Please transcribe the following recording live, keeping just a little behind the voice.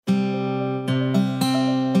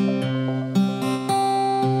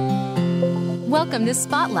Welcome to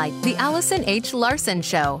Spotlight, the Allison H. Larson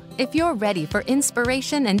Show. If you're ready for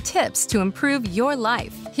inspiration and tips to improve your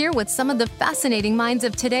life, hear what some of the fascinating minds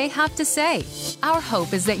of today have to say. Our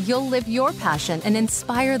hope is that you'll live your passion and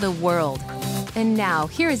inspire the world. And now,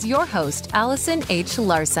 here is your host, Allison H.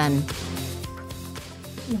 Larson.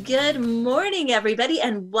 Good morning, everybody,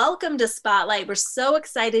 and welcome to Spotlight. We're so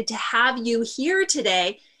excited to have you here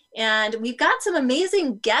today. And we've got some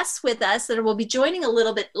amazing guests with us that will be joining a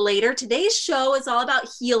little bit later. Today's show is all about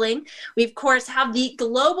healing. We, of course, have the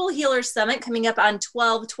Global Healer Summit coming up on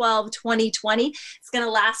 12/12/2020. It's going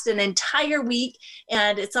to last an entire week,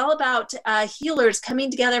 and it's all about healers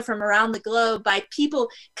coming together from around the globe by people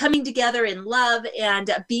coming together in love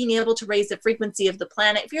and being able to raise the frequency of the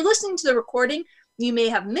planet. If you're listening to the recording, you may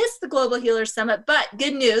have missed the Global Healer Summit, but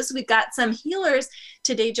good news, we've got some healers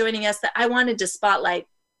today joining us that I wanted to spotlight.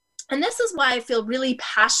 And this is why I feel really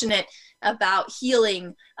passionate about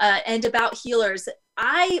healing and about healers.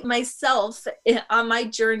 I myself, on my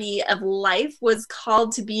journey of life, was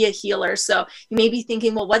called to be a healer. So you may be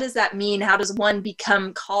thinking, well, what does that mean? How does one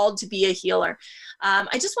become called to be a healer?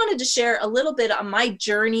 I just wanted to share a little bit on my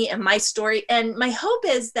journey and my story. And my hope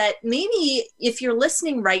is that maybe if you're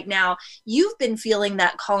listening right now, you've been feeling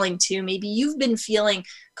that calling too. Maybe you've been feeling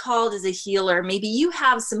called as a healer. Maybe you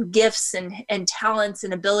have some gifts and talents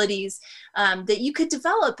and abilities that you could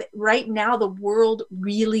develop. Right now, the world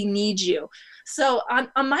really needs you. So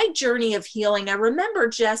on my journey of healing, I remember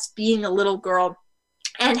just being a little girl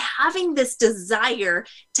and having this desire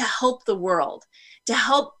to help the world, to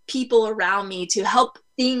help people around me, to help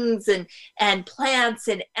things and plants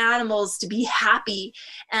and animals to be happy.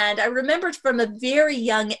 And I remembered from a very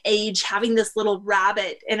young age having this little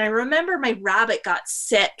rabbit. And I remember my rabbit got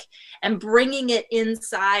sick and bringing it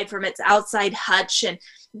inside from its outside hutch and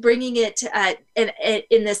bringing it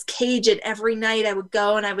in this cage. And every night I would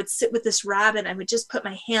go and I would sit with this rabbit and I would just put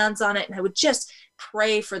my hands on it and I would just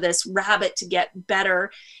pray for this rabbit to get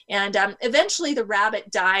better. And eventually the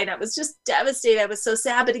rabbit died. I was just devastated. I was so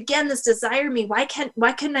sad. But again, this desire in me, why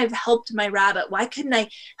couldn't I have helped my rabbit? Why couldn't I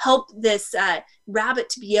help this rabbit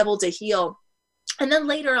to be able to heal? And then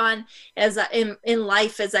later on, as in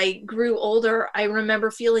life, as I grew older, I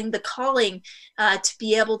remember feeling the calling to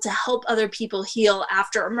be able to help other people heal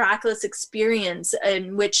after a miraculous experience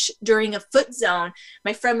in which during a foot zone,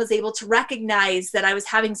 my friend was able to recognize that I was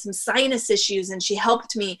having some sinus issues, and she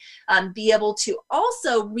helped me be able to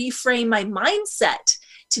also reframe my mindset,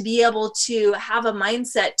 to be able to have a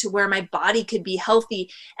mindset to where my body could be healthy.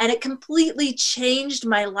 And it completely changed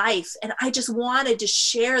my life. And I just wanted to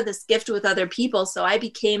share this gift with other people. So I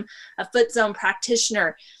became a foot zone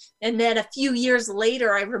practitioner. And then a few years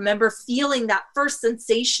later, I remember feeling that first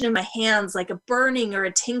sensation in my hands, like a burning or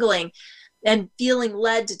a tingling, and feeling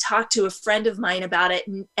led to talk to a friend of mine about it.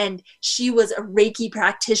 And she was a Reiki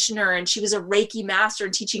practitioner and she was a Reiki master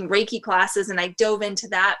and teaching Reiki classes. And I dove into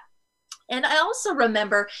that. And I also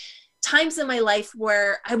remember times in my life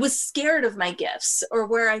where I was scared of my gifts or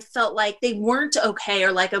where I felt like they weren't okay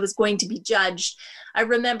or like I was going to be judged. I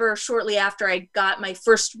remember shortly after I got my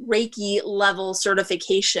first Reiki level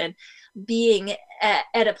certification, being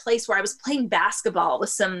at a place where I was playing basketball with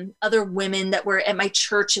some other women that were at my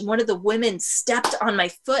church, and one of the women stepped on my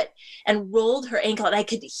foot and rolled her ankle, and I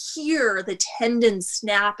could hear the tendon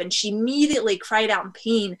snap, and she immediately cried out in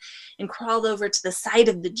pain and crawled over to the side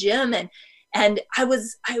of the gym. And I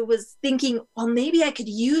was thinking, well, maybe I could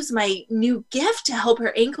use my new gift to help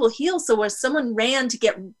her ankle heal. So as someone ran to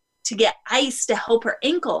get ice to help her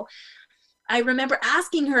ankle, I remember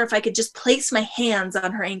asking her if I could just place my hands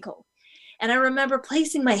on her ankle. And I remember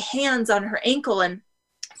placing my hands on her ankle and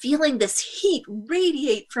feeling this heat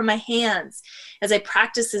radiate from my hands as I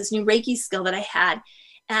practiced this new Reiki skill that I had.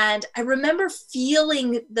 And I remember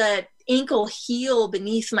feeling the ankle heal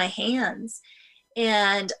beneath my hands.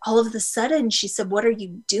 And all of a sudden she said, "What are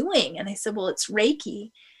you doing?" And I said, "Well, it's Reiki."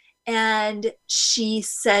 And she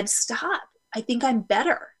said, "Stop. I think I'm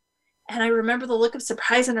better." And I remember the look of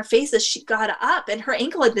surprise on her face as she got up, and her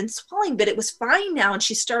ankle had been swelling, but it was fine now. And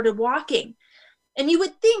she started walking. And you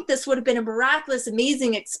would think this would have been a miraculous,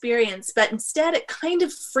 amazing experience, but instead it kind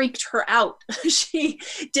of freaked her out. She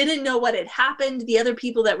didn't know what had happened. The other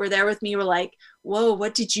people that were there with me were like, "Whoa,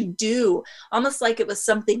 what did you do?" Almost like it was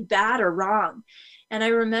something bad or wrong. And I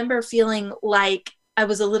remember feeling like I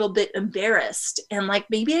was a little bit embarrassed and like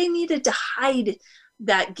maybe I needed to hide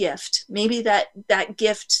that gift. Maybe that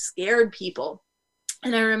gift scared people.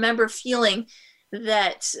 And I remember feeling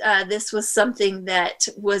that this was something that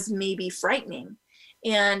was maybe frightening.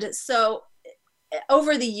 And so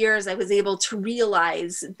over the years, I was able to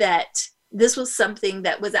realize that this was something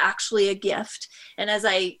that was actually a gift. And as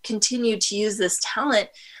I continued to use this talent,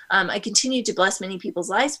 I continued to bless many people's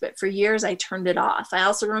lives, but for years I turned it off. I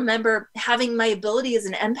also remember having my ability as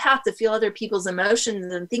an empath to feel other people's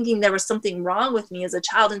emotions and thinking there was something wrong with me as a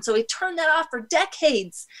child. And so I turned that off for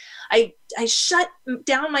decades. I shut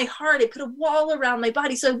down my heart. I put a wall around my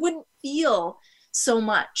body so I wouldn't feel so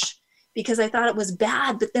much because I thought it was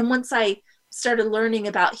bad. But then once I started learning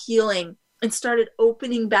about healing and started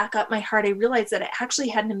opening back up my heart, I realized that I actually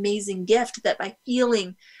had an amazing gift, that by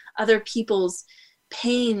feeling other people's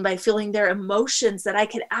pain, by feeling their emotions, that I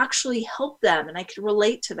could actually help them and I could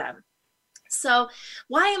relate to them. So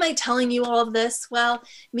why am I telling you all of this? Well,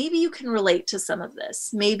 maybe you can relate to some of this.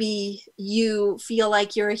 Maybe you feel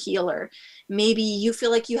like you're a healer. Maybe you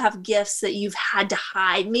feel like you have gifts that you've had to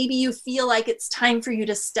hide. Maybe you feel like it's time for you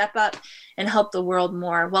to step up and help the world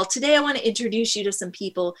more. Well, today I want to introduce you to some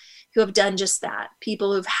people who have done just that.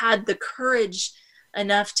 People who've had the courage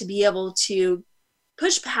enough to be able to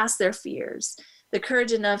push past their fears, the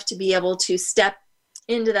courage enough to be able to step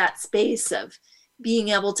into that space of being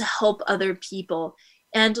able to help other people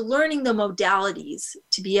and learning the modalities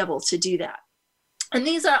to be able to do that. And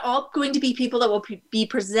these are all going to be people that will be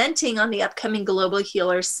presenting on the upcoming Global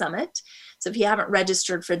Healers Summit. So if you haven't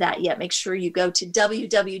registered for that yet, make sure you go to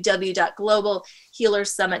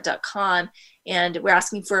www.globalhealersummit.com. And we're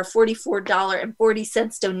asking for a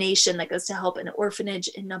 $44.40 donation that goes to help an orphanage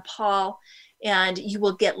in Nepal. And you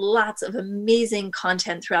will get lots of amazing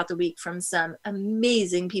content throughout the week from some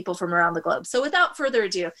amazing people from around the globe. So without further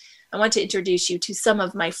ado, I want to introduce you to some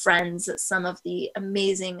of my friends, some of the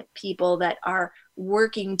amazing people that are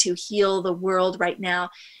working to heal the world right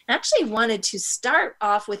now. I actually wanted to start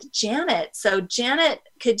off with Janet. So Janet,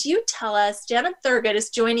 could you tell us, Janet Thurgood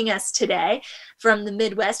is joining us today from the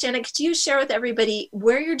Midwest. Janet, could you share with everybody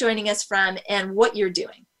where you're joining us from and what you're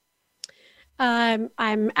doing?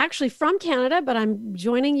 I'm actually from Canada, but I'm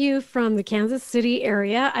joining you from the Kansas City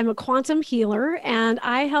area. I'm a quantum healer, and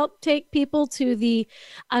I help take people to the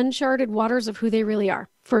uncharted waters of who they really are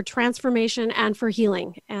for transformation and for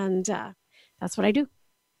healing. And that's what I do.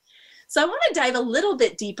 So I want to dive a little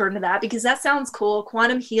bit deeper into that because that sounds cool.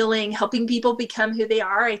 Quantum healing, helping people become who they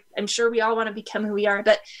are. I'm sure we all want to become who we are,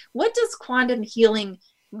 but what does quantum healing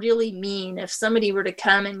really mean? If somebody were to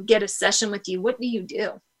come and get a session with you, what do you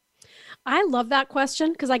do? I love that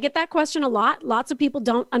question because I get that question a lot. Lots of people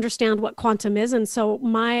don't understand what quantum is. And so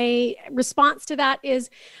my response to that is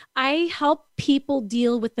I help people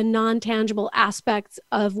deal with the non-tangible aspects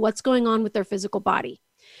of what's going on with their physical body.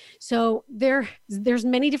 So there's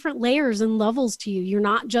many different layers and levels to you. You're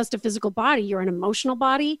not just a physical body. You're an emotional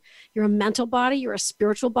body. You're a mental body. You're a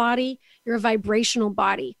spiritual body. You're a vibrational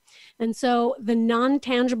body. And so the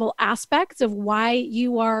non-tangible aspects of why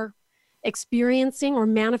you are experiencing or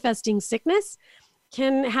manifesting sickness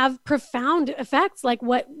can have profound effects, like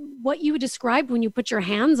what you described when you put your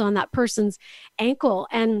hands on that person's ankle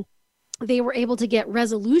and they were able to get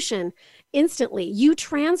resolution instantly. You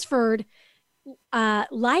transferred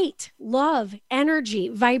light, love, energy,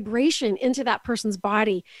 vibration into that person's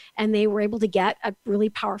body, and they were able to get a really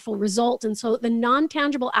powerful result. And so the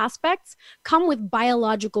non-tangible aspects come with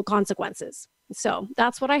biological consequences. So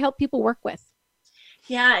that's what I help people work with.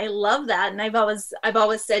 Yeah, I love that. And I've always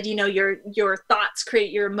said, you know, your thoughts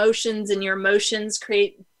create your emotions and your emotions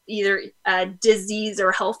create either disease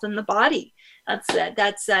or health in the body.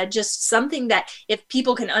 That's just something that if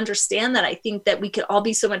people can understand that, I think that we could all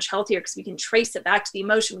be so much healthier because we can trace it back to the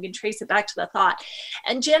emotion. We can trace it back to the thought.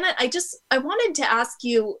 And Janet, I wanted to ask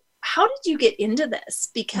you, how did you get into this?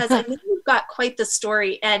 Because I know you've got quite the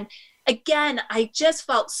story. And again, I just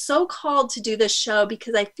felt so called to do this show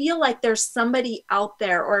because I feel like there's somebody out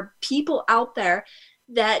there or people out there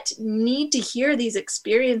that need to hear these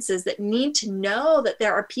experiences, that need to know that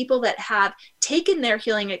there are people that have taken their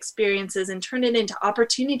healing experiences and turned it into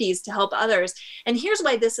opportunities to help others. And here's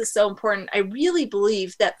why this is so important. I really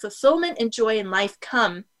believe that fulfillment and joy in life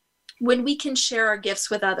come when we can share our gifts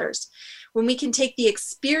with others, when we can take the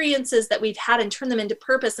experiences that we've had and turn them into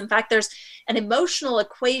purpose. In fact, there's an emotional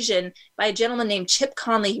equation by a gentleman named Chip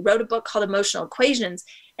Conley. He wrote a book called Emotional Equations,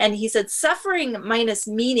 and he said suffering minus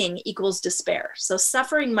meaning equals despair. So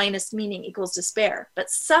suffering minus meaning equals despair, but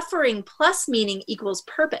suffering plus meaning equals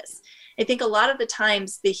purpose. I think a lot of the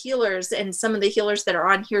times the healers and some of the healers that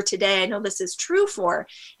are on here today, I know this is true for,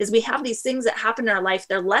 is we have these things that happen in our life.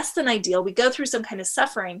 They're less than ideal. We go through some kind of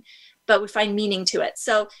suffering, but we find meaning to it.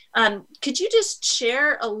 So could you just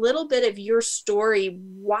share a little bit of your story?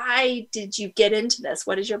 Why did you get into this?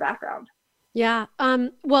 What is your background? Yeah.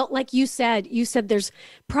 Well, like you said there's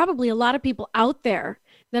probably a lot of people out there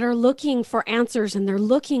that are looking for answers, and they're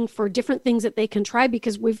looking for different things that they can try,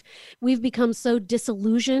 because we've become so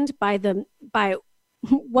disillusioned by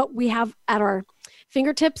what we have at our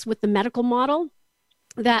fingertips with the medical model,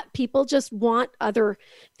 that people just want other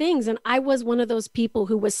things. And I was one of those people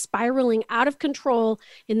who was spiraling out of control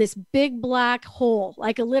in this big black hole,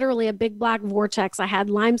 like literally a big black vortex. I had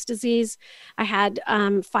Lyme's disease. I had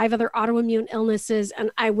 5 other autoimmune illnesses,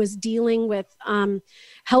 and I was dealing with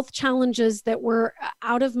health challenges that were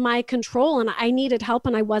out of my control, and I needed help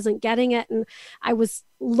and I wasn't getting it. And I was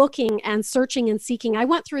looking and searching and seeking. I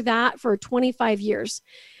went through that for 25 years.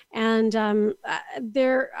 And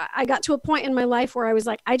I got to a point in my life where I was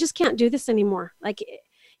like, I just can't do this anymore. Like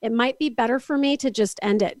it might be better for me to just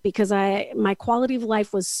end it, because my quality of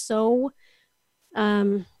life was so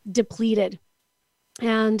depleted.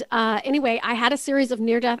 And anyway, I had a series of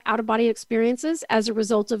near-death out-of-body experiences as a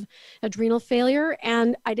result of adrenal failure.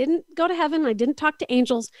 And I didn't go to heaven. I didn't talk to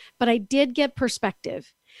angels, but I did get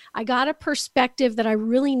perspective. I got a perspective that I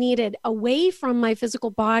really needed away from my physical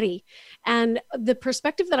body. And the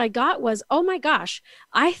perspective that I got was, oh my gosh,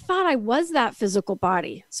 I thought I was that physical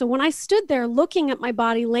body. So when I stood there looking at my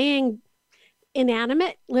body laying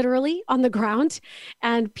inanimate, literally on the ground,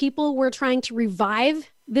 and people were trying to revive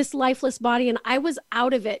this lifeless body, and I was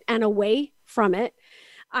out of it and away from it,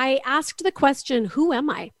 I asked the question, who am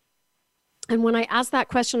I? And when I asked that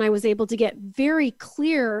question, I was able to get very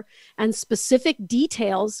clear and specific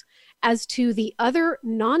details as to the other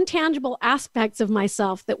non-tangible aspects of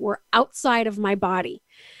myself that were outside of my body,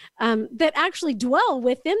 that actually dwell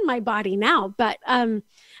within my body now. But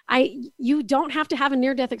you don't have to have a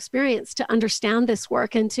near-death experience to understand this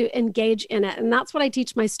work and to engage in it. And that's what I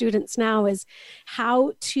teach my students now, is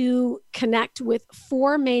how to connect with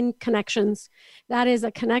 4 main connections. That is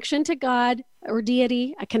a connection to God or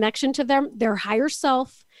deity, a connection to their higher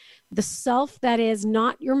self, the self that is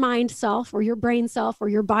not your mind self or your brain self or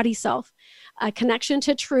your body self, a connection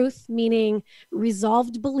to truth, meaning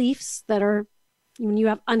resolved beliefs that are, when you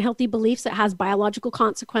have unhealthy beliefs, it has biological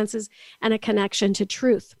consequences, and a connection to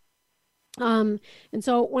truth. And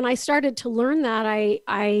so when I started to learn that,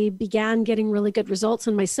 I began getting really good results,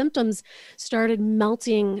 and my symptoms started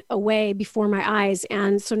melting away before my eyes.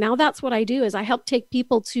 And so now that's what I do, is I help take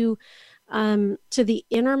people to the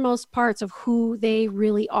innermost parts of who they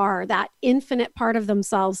really are, that infinite part of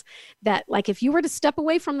themselves that, like, if you were to step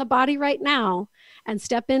away from the body right now and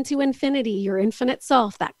step into infinity, your infinite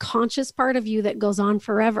self, that conscious part of you that goes on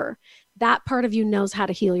forever, that part of you knows how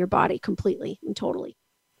to heal your body completely and totally.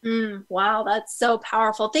 Wow, that's so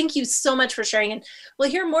powerful. Thank you so much for sharing. And we'll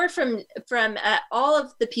hear more from all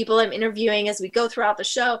of the people I'm interviewing as we go throughout the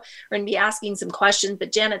show. We're going to be asking some questions.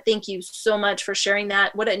 But Janet, thank you so much for sharing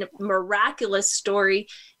that. What a miraculous story.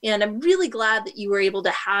 And I'm really glad that you were able to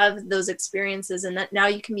have those experiences, and that now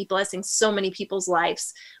you can be blessing so many people's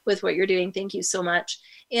lives with what you're doing. Thank you so much.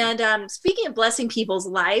 And speaking of blessing people's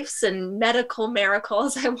lives and medical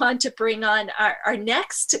miracles, I want to bring on our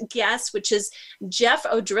next guest, which is Jeff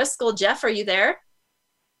O'Driscoll. Jeff, are you there?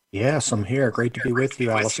 Yes, I'm here. Great to be with you,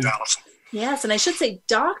 Allison. Yes, and I should say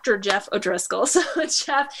Dr. Jeff O'Driscoll. So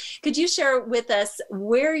Jeff, could you share with us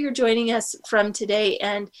where you're joining us from today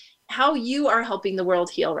and how you are helping the world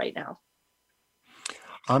heal right now?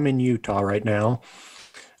 I'm in Utah right now.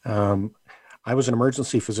 I was an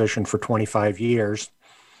emergency physician for 25 years,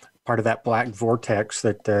 part of that black vortex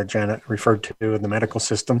that Janet referred to in the medical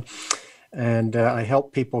system. And I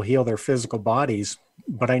help people heal their physical bodies,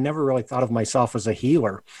 but I never really thought of myself as a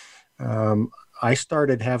healer. I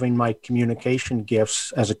started having my communication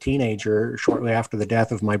gifts as a teenager, shortly after the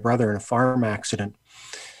death of my brother in a farm accident.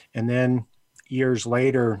 And then years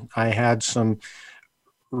later, I had some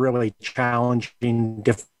really challenging,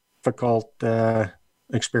 difficult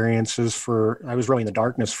experiences. I was really in the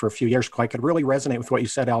darkness for a few years. I could really resonate with what you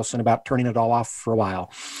said, Allison, about turning it all off for a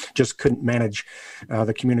while. Just couldn't manage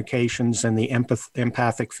the communications and the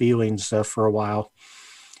empathic feelings for a while.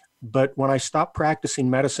 But when I stopped practicing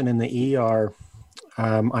medicine in the ER,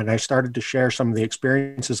 and I started to share some of the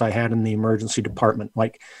experiences I had in the emergency department,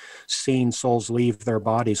 like seeing souls leave their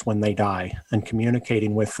bodies when they die and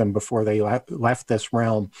communicating with them before they left this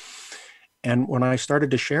realm. And when I started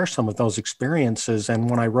to share some of those experiences, and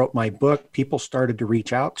when I wrote my book, people started to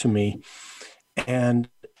reach out to me. And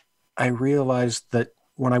I realized that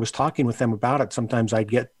when I was talking with them about it, sometimes I'd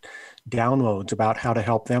get downloads about how to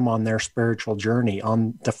help them on their spiritual journey,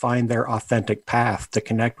 to find their authentic path, to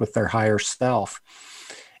connect with their higher self.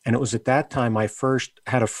 And it was at that time I first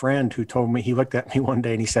had a friend who told me, he looked at me one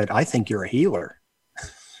day and he said, "I think you're a healer."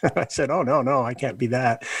 I said, "Oh, no, I can't be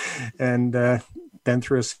that." And then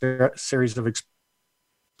through a series of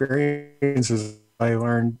experiences, I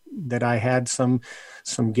learned that I had some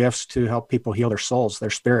gifts to help people heal their souls, their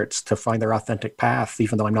spirits, to find their authentic path,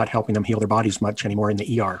 even though I'm not helping them heal their bodies much anymore in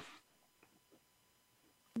the ER.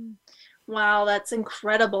 Wow, that's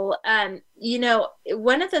incredible.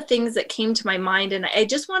 One of the things that came to my mind, and I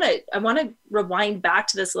want to rewind back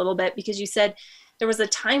to this a little bit, because you said there was a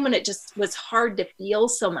time when it just was hard to feel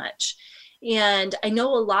so much. And I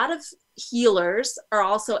know a lot of healers are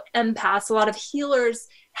also empaths. A lot of healers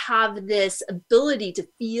have this ability to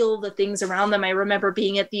feel the things around them. I remember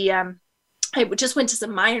being at I just went to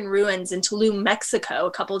some Mayan ruins in Tulum, Mexico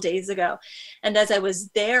a couple of days ago. And as I was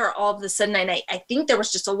there, all of a sudden, and I think there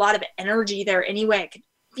was just a lot of energy there anyway. I could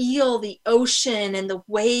feel the ocean and the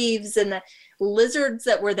waves and the lizards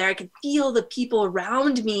that were there. I could feel the people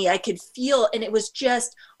around me. I could feel, and it was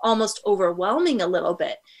just almost overwhelming a little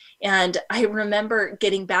bit. And I remember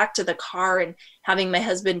getting back to the car and having my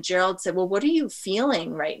husband, Gerald, said, well, what are you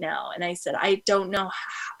feeling right now? And I said, I don't know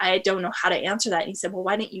how to answer that. And he said, well,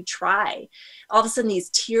 why don't you try? All of a sudden,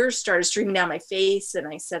 these tears started streaming down my face. And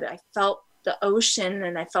I said, I felt the ocean,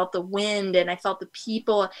 and I felt the wind, and I felt the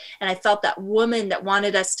people, and I felt that woman that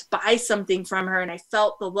wanted us to buy something from her. And I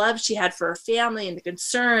felt the love she had for her family and the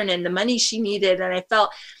concern and the money she needed. And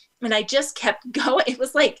I just kept going. It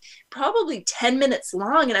was like probably 10 minutes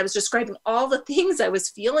long. And I was describing all the things I was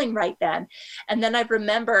feeling right then. And then I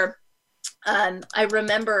remember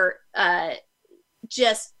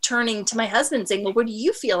just turning to my husband saying, well, what are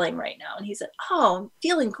you feeling right now? And he said, oh, I'm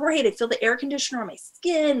feeling great. I feel the air conditioner on my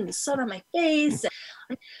skin, the sun on my face.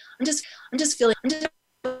 I'm just feeling,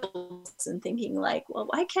 and thinking like, well,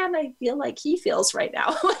 why can't I feel like he feels right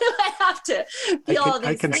now? Why do I have to feel all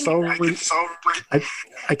these things? I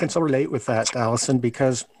can so relate with that, Allison,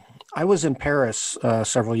 because I was in Paris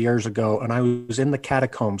several years ago, and I was in the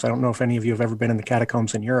catacombs. I don't know if any of you have ever been in the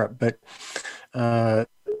catacombs in Europe, but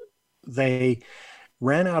they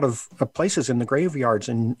ran out of places in the graveyards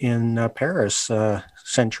in Paris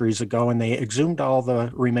centuries ago, and they exhumed all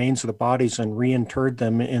the remains of the bodies and reinterred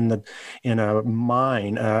them in a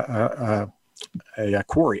mine, a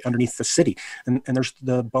quarry underneath the city. And there's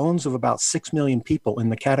the bones of about 6 million people in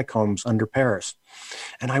the catacombs under Paris.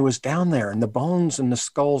 And I was down there, and the bones and the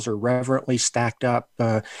skulls are reverently stacked up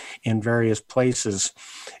in various places.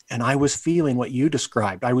 And I was feeling what you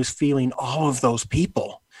described. I was feeling all of those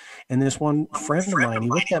people. And this one friend of mine, he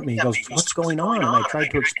looked at me, he goes, what's going on? And I tried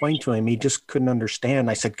to explain to him. He just couldn't understand.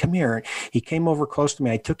 I said, come here. He came over close to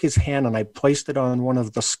me. I took his hand and I placed it on one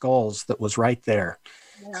of the skulls that was right there.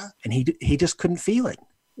 Yeah. And he just couldn't feel it.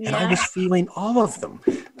 Yeah. And I was feeling all of them.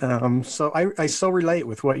 So I so relate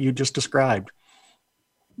with what you just described.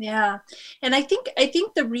 Yeah. And I think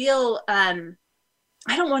the real, I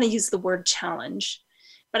don't want to use the word challenge,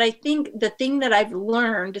 but I think the thing that I've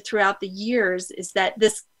learned throughout the years is that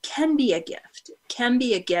this can be a gift. It can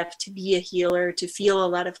be a gift to be a healer, to feel a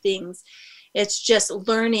lot of things. It's just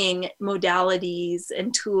learning modalities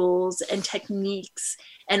and tools and techniques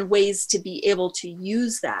and ways to be able to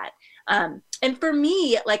use that. And for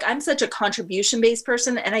me, like, I'm such a contribution-based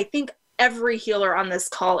person, and I think every healer on this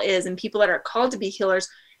call is, and people that are called to be healers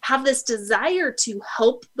have this desire to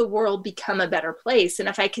help the world become a better place. And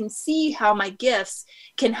if I can see how my gifts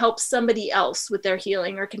can help somebody else with their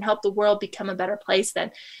healing, or can help the world become a better place, then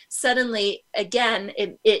suddenly, again,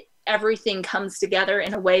 it everything comes together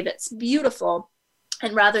in a way that's beautiful.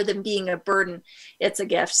 And rather than being a burden, it's a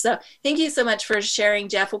gift. So thank you so much for sharing,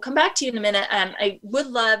 Jeff. We'll come back to you in a minute. I would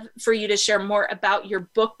love for you to share more about your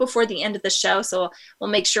book before the end of the show. So we'll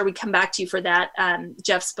make sure we come back to you for that.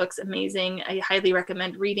 Jeff's book's amazing. I highly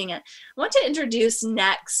recommend reading it. I want to introduce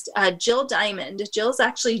next Jill Diamond. Jill's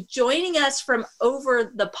actually joining us from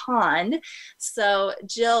over the pond. So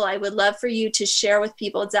Jill, I would love for you to share with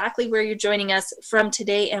people exactly where you're joining us from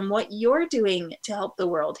today and what you're doing to help the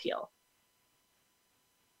world heal.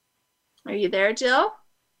 Are you there, Jill?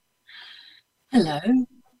 Hello.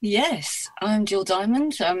 Yes, I'm Jill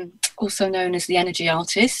Diamond, also known as the Energy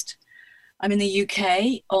Artist. I'm in the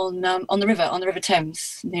UK on the River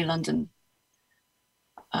Thames near London.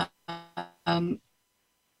 I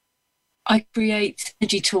create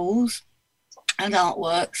energy tools and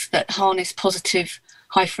artworks that harness positive,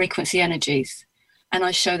 high-frequency energies, and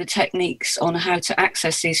I show the techniques on how to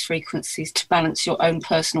access these frequencies to balance your own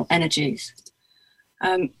personal energies.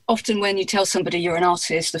 Often when you tell somebody you're an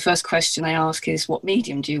artist, the first question they ask is, what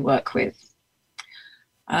medium do you work with?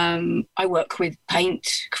 I work with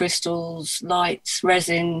paint, crystals, lights,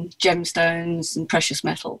 resin, gemstones, and precious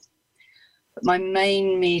metal. But my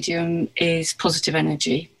main medium is positive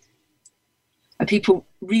energy. And people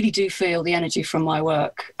really do feel the energy from my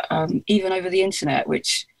work, even over the internet,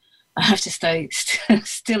 which I have to say,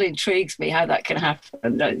 still intrigues me how that can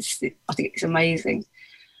happen. I think it's amazing.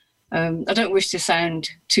 I don't wish to sound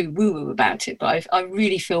too woo-woo about it, but I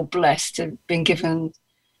really feel blessed to have been given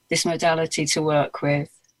this modality to work with.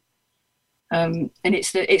 And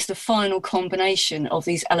it's the final combination of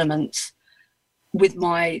these elements with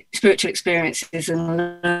my spiritual experiences and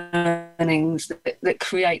learnings that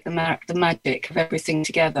create the magic of everything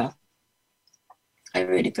together. I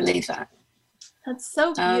really believe that. That's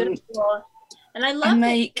so beautiful. And I love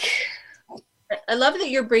that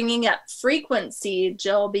you're bringing up frequency,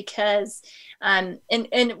 Jill, because and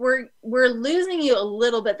we're losing you a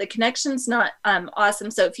little bit. The connection's not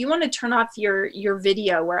awesome. So if you want to turn off your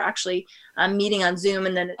video, we're actually meeting on Zoom,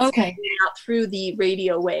 and then it's okay out through the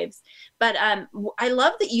radio waves. But I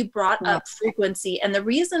love that you brought up frequency, and the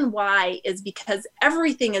reason why is because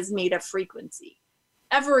everything is made of frequency.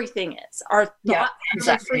 Everything is. Our thoughts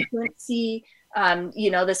have a frequency.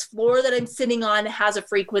 This floor that I'm sitting on has a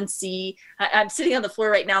frequency. I'm sitting on the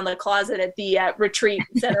floor right now in the closet at the retreat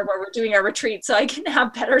center where we're doing our retreat, so I can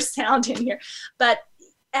have better sound in here. But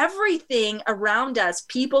everything around us,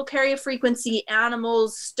 people carry a frequency,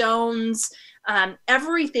 animals, stones,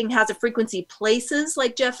 everything has a frequency. Places,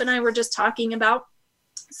 like Jeff and I were just talking about.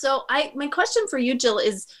 So my question for you, Jill,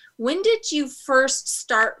 is when did you first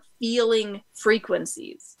start feeling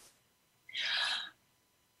frequencies?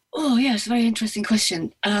 Oh, yes, very interesting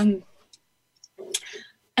question. I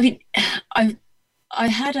mean, I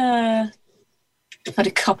had a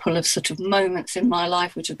couple of sort of moments in my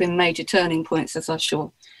life which have been major turning points, as I'm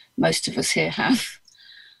sure most of us here have.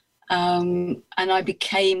 And I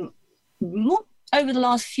became, more, over the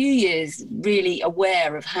last few years, really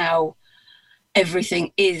aware of how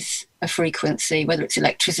everything is a frequency, whether it's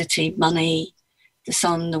electricity, money, the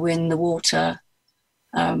sun, the wind, the water,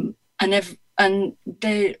 and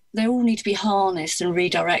they all need to be harnessed and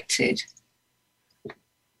redirected.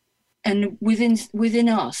 And within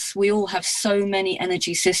us, we all have so many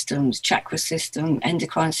energy systems: chakra system,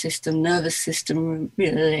 endocrine system, nervous system,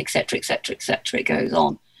 etc., etc., etc. It goes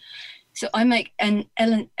on. So I make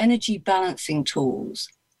energy balancing tools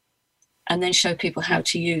and then show people how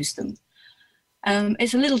to use them.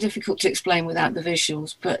 It's a little difficult to explain without the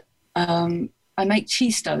visuals, but I make chi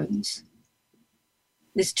stones.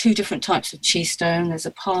 There's two different types of chi stone. There's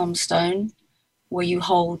a palm stone, where you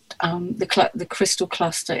hold the crystal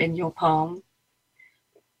cluster in your palm,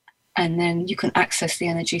 and then you can access the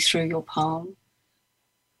energy through your palm.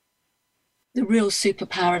 The real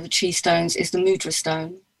superpower of the chi stones is the mudra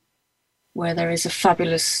stone, where there is a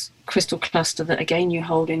fabulous crystal cluster that, again, you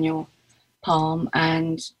hold in your palm,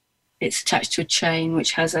 and it's attached to a chain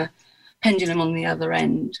which has a pendulum on the other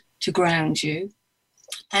end to ground you.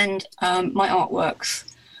 And my artworks,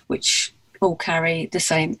 which all carry the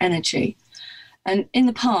same energy. And in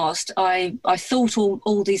the past, I thought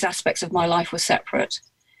all these aspects of my life were separate.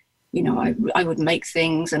 You know, I would make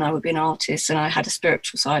things, and I would be an artist, and I had a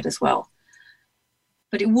spiritual side as well.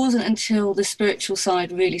 But it wasn't until the spiritual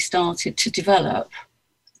side really started to develop.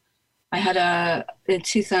 In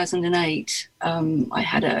 2008, I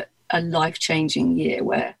had a life-changing year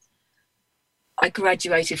where I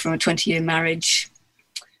graduated from a 20-year marriage,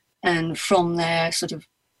 and from there sort of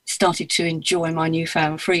started to enjoy my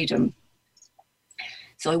newfound freedom.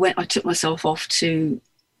 So I took myself off to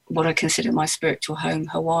what I consider my spiritual home,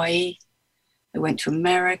 Hawaii. I went to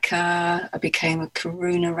America. I became a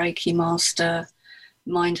Karuna Reiki master,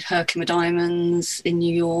 mined Herkimer diamonds in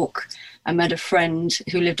New York. I met a friend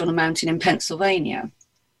who lived on a mountain in Pennsylvania,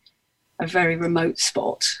 a very remote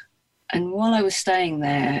spot. And while I was staying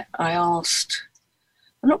there, I asked,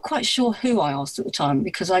 I'm not quite sure who I asked at the time,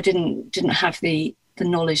 because I didn't have the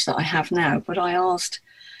knowledge that I have now, but I asked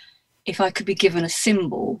if I could be given a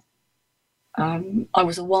symbol. I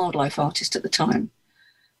was a wildlife artist at the time,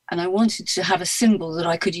 and I wanted to have a symbol that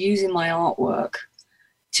I could use in my artwork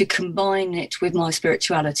to combine it with my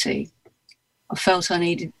spirituality. I felt I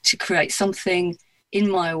needed to create something in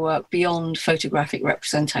my work beyond photographic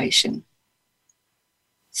representation.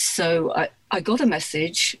 So I got a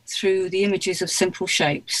message through the images of simple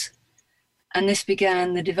shapes, and this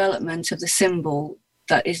began the development of the symbol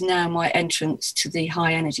that is now my entrance to the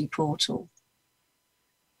high energy portal.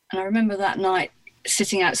 And I remember that night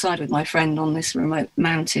sitting outside with my friend on this remote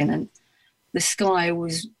mountain, and the sky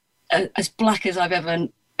was as black as I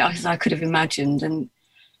could have imagined, and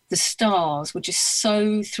the stars were just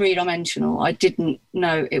so three-dimensional. I didn't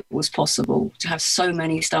know it was possible to have so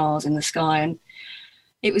many stars in the sky, and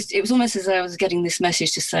it was almost as though I was getting this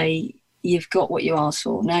message to say, you've got what you asked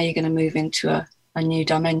for. Now you're going to move into a new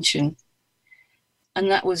dimension. And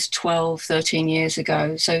that was 12, 13 years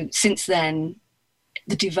ago. So since then,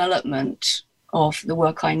 the development of the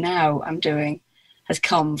work I now am doing has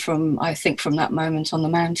come from, I think, from that moment on the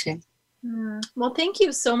mountain. Well, thank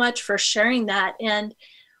you so much for sharing that. And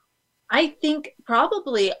I think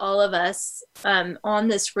probably all of us on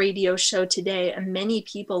this radio show today, and many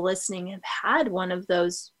people listening, have had one of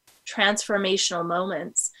those transformational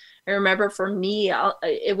moments. I remember for me,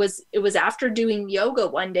 it was after doing yoga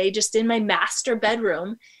one day, just in my master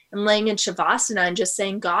bedroom and laying in Shavasana and just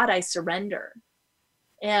saying, God, I surrender.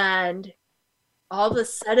 And all of a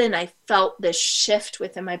sudden I felt this shift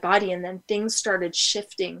within my body, and then things started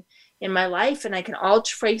shifting in my life, and I can all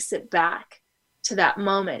trace it back to that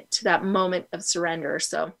moment of surrender.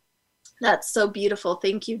 So that's so beautiful.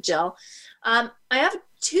 Thank you, Jill. I have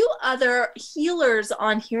two other healers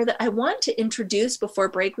on here that I want to introduce before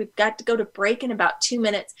break. We've got to go to break in about 2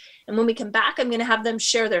 minutes. And when we come back, I'm going to have them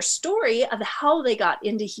share their story of how they got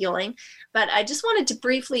into healing. But I just wanted to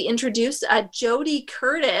briefly introduce Jody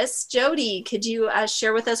Curtis. Jody, could you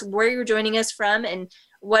share with us where you're joining us from and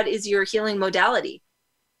what is your healing modality?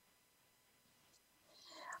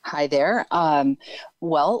 Hi there.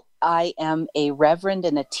 Well, I am a reverend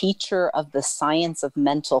and a teacher of the science of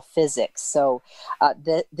mental physics. So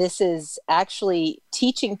this is actually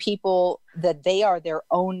teaching people that they are their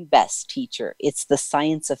own best teacher. It's the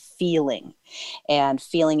science of feeling and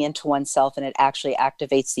feeling into oneself, and it actually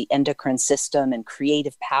activates the endocrine system and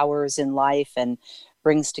creative powers in life and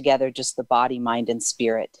brings together just the body, mind, and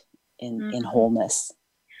spirit in wholeness.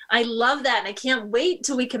 I love that. And I can't wait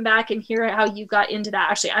till we come back and hear how you got into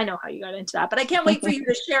that. Actually, I know how you got into that, but I can't wait for you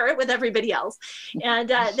to share it with everybody else. And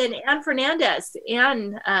then Ann Fernandez.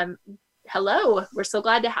 Ann, hello. We're so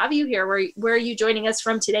glad to have you here. Where are you joining us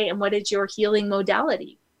from today, and what is your healing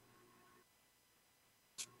modality?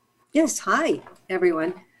 Yes. Hi,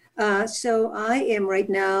 everyone. So I am right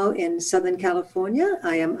now in Southern California.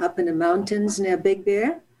 I am up in the mountains near Big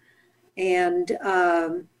Bear. And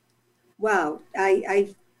wow,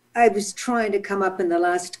 I was trying to come up in the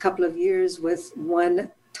last couple of years with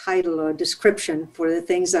one title or description for the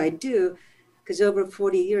things I do, because over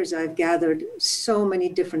 40 years I've gathered so many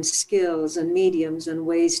different skills and mediums and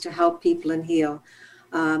ways to help people and heal.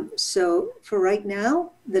 So for right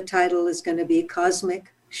now, the title is going to be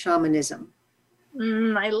Cosmic Shamanism.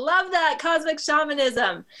 I love that, Cosmic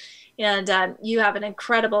Shamanism. And you have an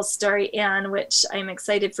incredible story, Anne, which I'm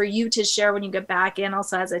excited for you to share when you get back. Anne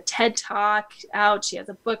also has a TED Talk out. She has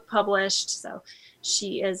a book published. So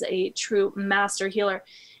she is a true master healer.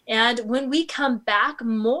 And when we come back,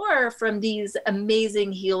 more from these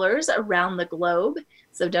amazing healers around the globe.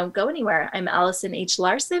 So don't go anywhere. I'm Allison H.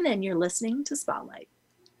 Larson, and you're listening to Spotlight.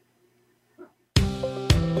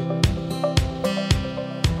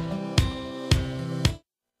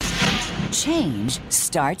 Change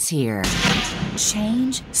starts here.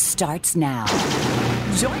 Change starts now.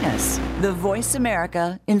 Join us, the Voice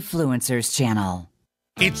America Influencers Channel.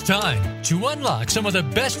 It's time to unlock some of the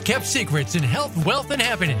best-kept secrets in health, wealth, and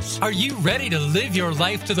happiness. Are you ready to live your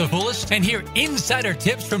life to the fullest and hear insider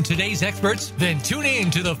tips from today's experts? Then tune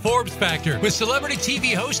in to The Forbes Factor with celebrity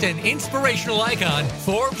TV host and inspirational icon,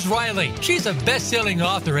 Forbes Riley. She's a best-selling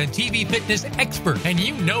author and TV fitness expert, and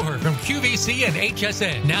you know her from QVC and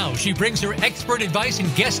HSN. Now she brings her expert advice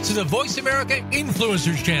and guests to the Voice America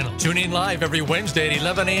Influencers Channel. Tune in live every Wednesday at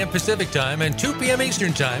 11 a.m. Pacific Time and 2 p.m.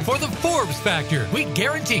 Eastern Time for The Forbes Factor. We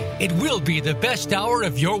guarantee it will be the best hour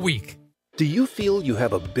of your week. Do you feel you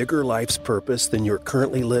have a bigger life's purpose than you're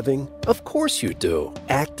currently living? Of course you do.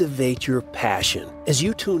 Activate your passion as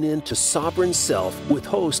you tune in to Sovereign Self with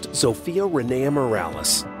host Zofia Renea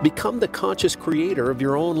Morales. Become the conscious creator of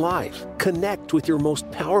your own life. Connect with your most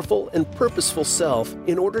powerful and purposeful self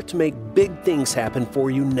in order to make big things happen for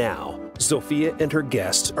you now. Zofia and her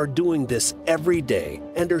guests are doing this every day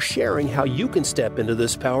and are sharing how you can step into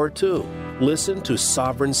this power too. Listen to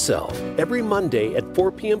Sovereign Self every Monday at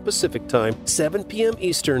 4 p.m. Pacific Time, 7 p.m.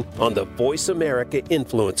 Eastern on the Voice America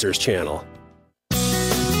Influencers Channel.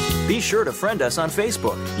 Be sure to friend us on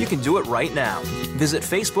Facebook. You can do it right now. Visit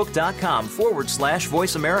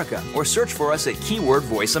facebook.com/Voice America or search for us at keyword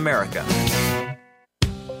Voice America.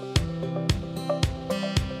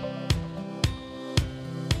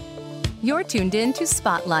 You're tuned in to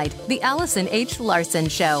Spotlight, the Allison H. Larson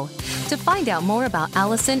Show. To find out more about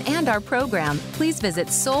Allison and our program, please visit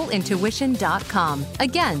soulintuition.com.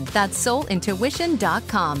 Again, that's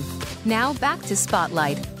soulintuition.com. Now back to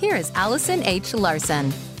Spotlight. Here is Allison H.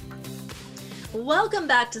 Larson. Welcome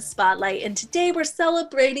back to Spotlight. And today we're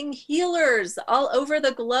celebrating healers all over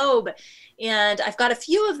the globe. And I've got a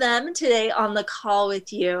few of them today on the call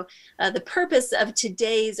with you. The purpose of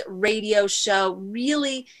today's radio show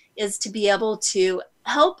really is to be able to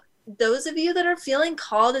help those of you that are feeling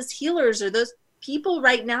called as healers, or those people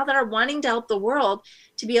right now that are wanting to help the world,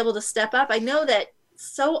 to be able to step up. I know that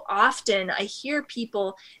so often I hear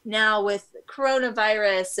people now with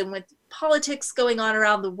coronavirus and with politics going on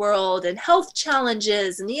around the world and health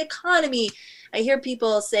challenges and the economy, I hear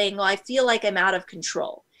people saying, well, I feel like I'm out of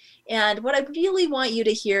control. And what I really want you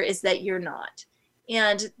to hear is that you're not.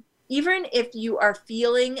 And even if you are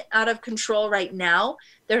feeling out of control right now,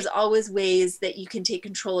 there's always ways that you can take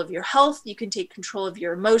control of your health. You can take control of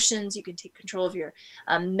your emotions. You can take control of your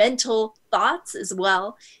mental thoughts as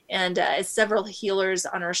well. And as several healers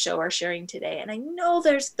on our show are sharing today. And I know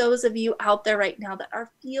there's those of you out there right now that are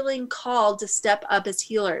feeling called to step up as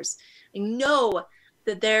healers. I know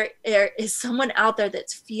that there is someone out there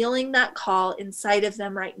that's feeling that call inside of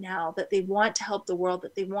them right now, that they want to help the world,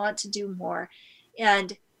 that they want to do more.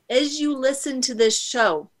 And as you listen to this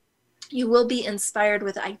show, you will be inspired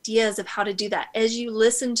with ideas of how to do that. As you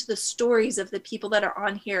listen to the stories of the people that are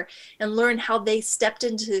on here and learn how they stepped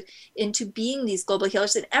into being these global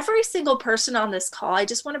healers. And every single person on this call, I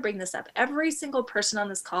just want to bring this up, every single person on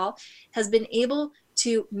this call has been able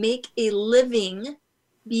to make a living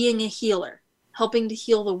being a healer, helping to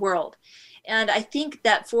heal the world. And I think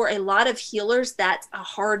that for a lot of healers, that's a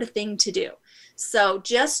hard thing to do. So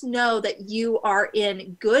just know that you are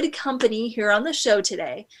in good company here on the show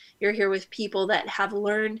today. You're here with people that have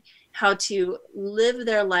learned how to live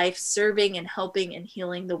their life serving and helping and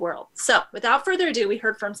healing the world. So without further ado, we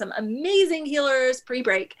heard from some amazing healers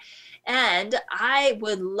pre-break. And I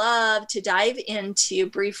would love to dive into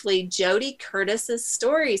briefly Jody Curtis's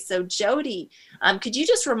story. So Jody, could you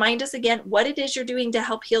just remind us again what it is you're doing to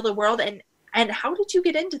help heal the world, and how did you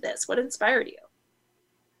get into this? What inspired you?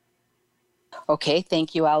 Okay,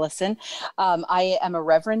 thank you, Allison. I am a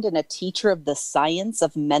reverend and a teacher of the science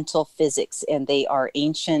of mental physics, and they are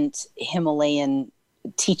ancient Himalayan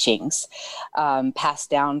teachings passed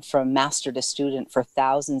down from master to student for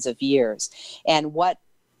thousands of years. And what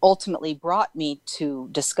ultimately brought me to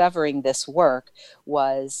discovering this work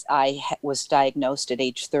was I was diagnosed at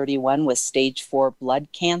age 31 with stage 4 blood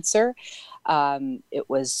cancer. It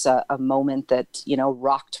was a moment that,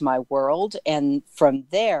 rocked my world. And from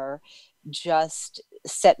there, just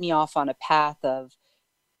set me off on a path of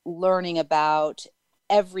learning about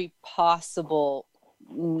every possible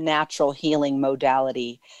natural healing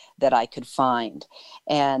modality that I could find.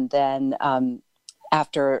 And then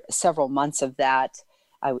after several months of that,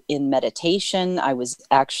 in meditation, I was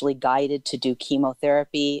actually guided to do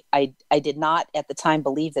chemotherapy. I did not at the time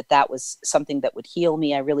believe that that was something that would heal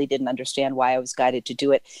me. I really didn't understand why I was guided to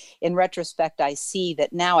do it. In retrospect, I see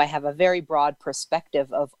that now I have a very broad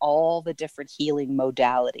perspective of all the different healing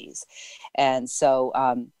modalities. And so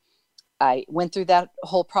I went through that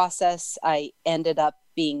whole process. I ended up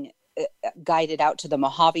being guided out to the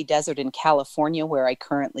Mojave Desert in California, where I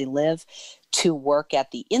currently live, to work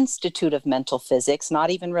at the Institute of Mental Physics, not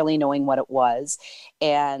even really knowing what it was,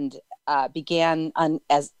 and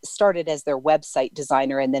started as their website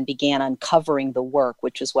designer, and then began uncovering the work,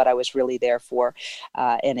 which is what I was really there for.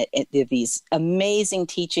 And these amazing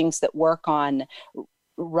teachings that work on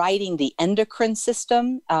writing the endocrine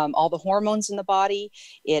system, all the hormones in the body.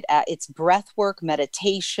 It's breath work,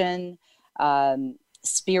 meditation,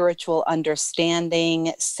 spiritual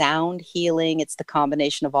understanding, sound healing. It's the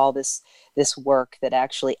combination of all this work that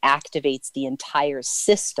actually activates the entire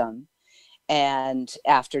system. And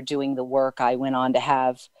after doing the work, I went on to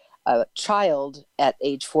have a child at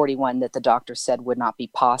age 41 that the doctor said would not be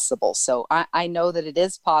possible. So I know that it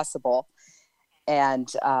is possible,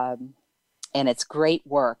 and it's great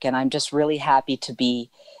work. And I'm just really happy to be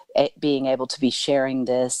being able to be sharing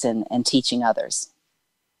this and teaching others.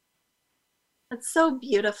 That's so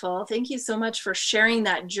beautiful. Thank you so much for sharing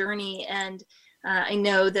that journey. And I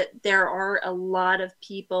know that there are a lot of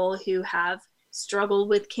people who have struggled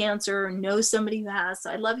with cancer or know somebody who has. So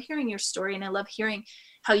I love hearing your story, and I love hearing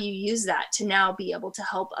how you use that to now be able to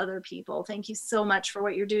help other people. Thank you so much for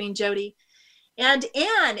what you're doing, Jody. And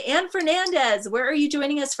Ann Fernandez, where are you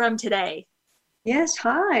joining us from today? Yes,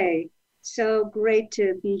 hi. So great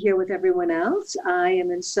to be here with everyone else. I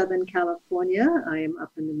am in Southern California. I am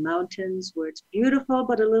up in the mountains where it's beautiful,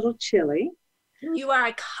 but a little chilly. You are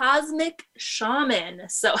a cosmic shaman.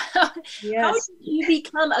 So how did you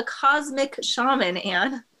become a cosmic shaman,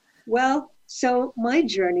 Ann? Well, so my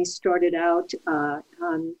journey started out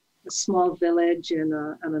on a small village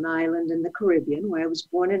on an island in the Caribbean where I was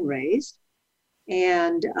born and raised.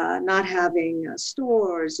 And not having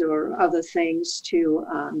stores or other things to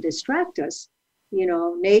distract us,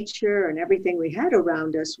 nature and everything we had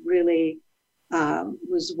around us really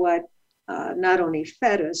was what not only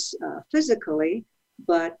fed us physically,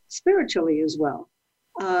 but spiritually as well.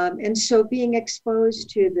 And so being exposed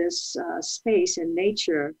to this space in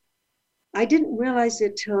nature, I didn't realize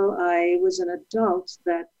it till I was an adult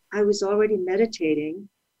that I was already meditating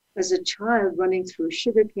as a child, running through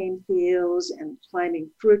sugarcane fields and climbing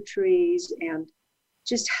fruit trees and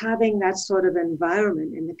just having that sort of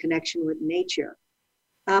environment in the connection with nature.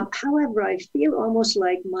 However, I feel almost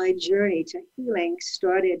like my journey to healing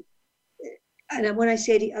started, and when I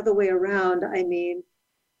say the other way around, I mean,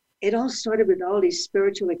 it all started with all these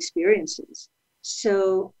spiritual experiences.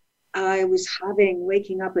 So I was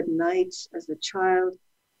waking up at night as a child,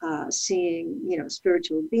 seeing,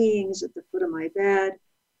 spiritual beings at the foot of my bed,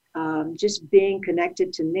 just being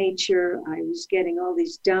connected to nature. I was getting all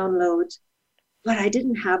these downloads, but I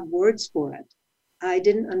didn't have words for it. I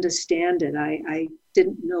didn't understand it. I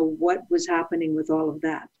didn't know what was happening with all of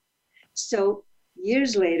that. So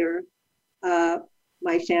years later,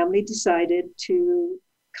 my family decided to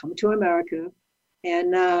come to America.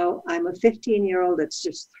 And now I'm a 15-year-old that's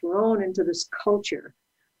just thrown into this culture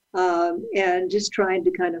and just trying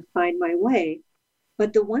to kind of find my way.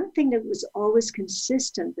 But the one thing that was always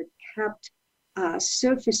consistent that kept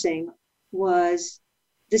surfacing was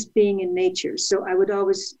this being in nature. So I would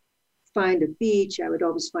always find a beach, I would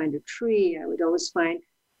always find a tree, I would always find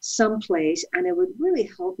some place, and it would really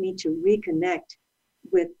help me to reconnect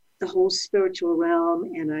with the whole spiritual realm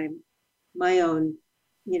and my own,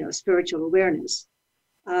 spiritual awareness.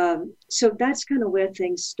 So that's kind of where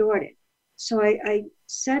things started. So I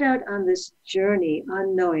set out on this journey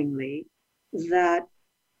unknowingly that,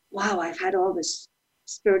 wow, I've had all this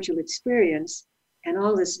spiritual experience and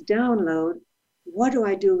all this download. What do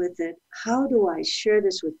I do with it? How do I share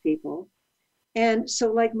this with people? And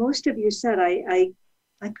so like most of you said, I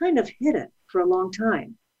kind of hid it for a long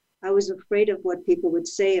time. I was afraid of what people would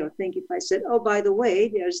say or think if I said, oh, by the way,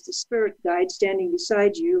 there's the spirit guide standing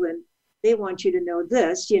beside you and they want you to know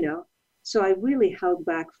this, So I really held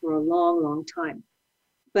back for a long, long time.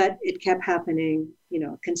 But it kept happening,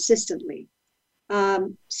 consistently.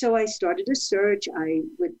 So I started a search. I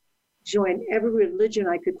would join every religion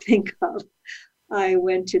I could think of. I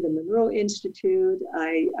went to the Monroe Institute.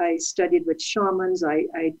 I studied with shamans.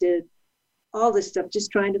 I did all this stuff,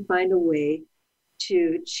 just trying to find a way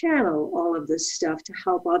to channel all of this stuff to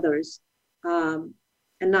help others and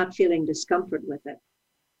not feeling discomfort with it.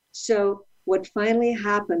 So what finally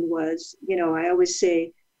happened was, I always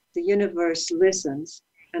say the universe listens.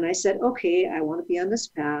 And I said, okay, I want to be on this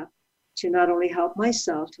path to not only help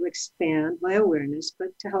myself to expand my awareness, but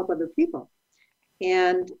to help other people.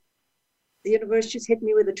 And the universe just hit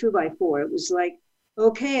me with a 2x4. It was like,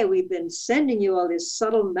 okay, we've been sending you all these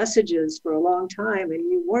subtle messages for a long time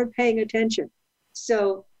and you weren't paying attention.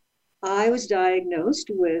 So I was diagnosed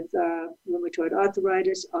with rheumatoid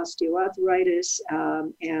arthritis, osteoarthritis,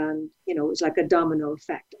 and, it was like a domino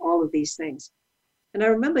effect, all of these things. And I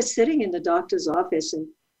remember sitting in the doctor's office, and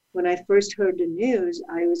when I first heard the news,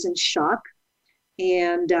 I was in shock.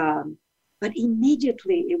 And, but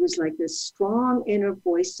immediately it was like this strong inner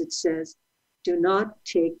voice that says, do not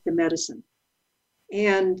take the medicine.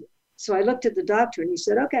 And so I looked at the doctor and he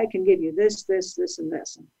said, okay, I can give you this, this, this, and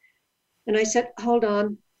this. And I said, hold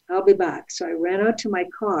on, I'll be back. So I ran out to my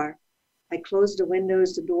car. I closed the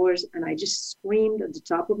windows, the doors, and I just screamed at the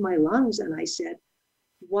top of my lungs. And I said,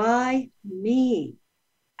 why me?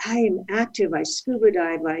 I am active. I scuba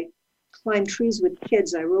dive. I climb trees with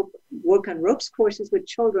kids. I work on ropes courses with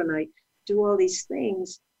children. I do all these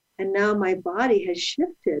things. And now my body has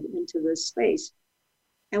shifted into this space.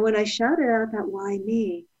 And when I shouted out that why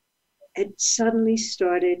me, it suddenly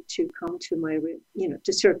started to come to my,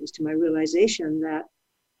 to surface to my realization that,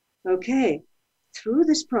 okay, through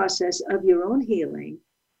this process of your own healing,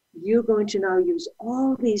 you're going to now use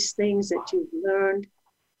all these things that you've learned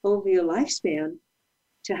over your lifespan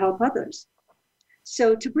to help others.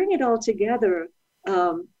 So to bring it all together,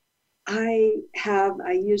 I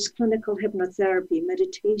use clinical hypnotherapy,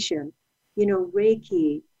 meditation,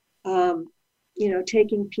 Reiki,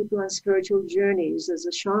 taking people on spiritual journeys as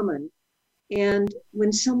a shaman. And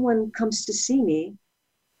when someone comes to see me,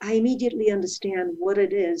 I immediately understand what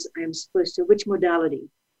it is which modality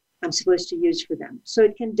I'm supposed to use for them. So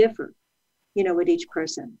it can differ, with each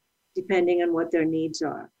person, depending on what their needs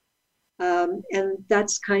are. And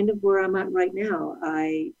that's kind of where I'm at right now.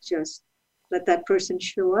 I just let that person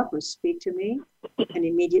show up or speak to me, and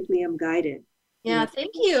immediately I'm guided. Yeah,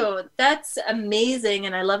 thank you. That's amazing.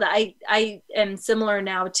 And I love that. I am similar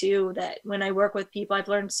now too, that when I work with people, I've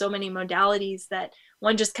learned so many modalities that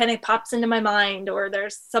one just kind of pops into my mind, or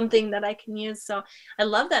there's something that I can use. So I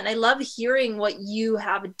love that. And I love hearing what you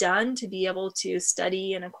have done to be able to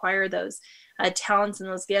study and acquire those talents and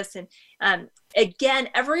those gifts. And again,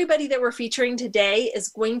 everybody that we're featuring today is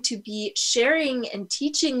going to be sharing and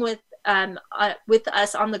teaching with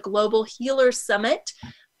us on the Global Healer Summit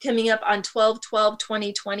coming up on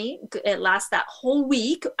 12/12/2020. It lasts that whole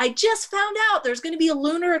week. I just found out there's going to be a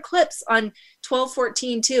lunar eclipse on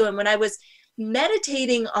 12/14 too. And when I was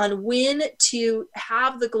meditating on when to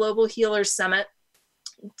have the Global Healer Summit,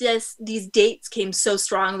 these dates came so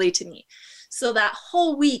strongly to me. So that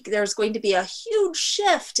whole week, there's going to be a huge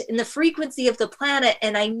shift in the frequency of the planet.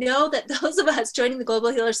 And I know that those of us joining the Global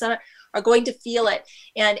Healer Summit are going to feel it.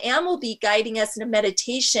 And Anne will be guiding us in a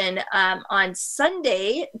meditation on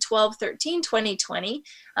Sunday, 12/13/2020,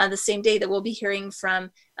 the same day that we'll be hearing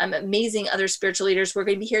from amazing other spiritual leaders. We're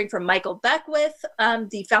going to be hearing from Michael Beckwith,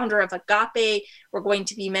 the founder of Agape. We're going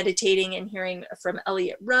to be meditating and hearing from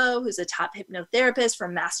Elliot Rowe, who's a top hypnotherapist,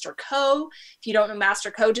 from Master Co. If you don't know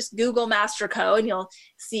Master Co, just Google Master Co and you'll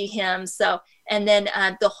see him. So, and then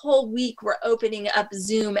the whole week we're opening up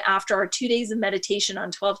Zoom after our 2 days of meditation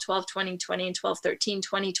on 12/12/2020 and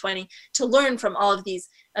 12/13/2020 to learn from all of these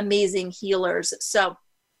amazing healers. So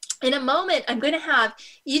in a moment, I'm going to have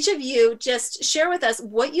each of you just share with us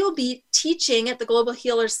what you'll be teaching at the Global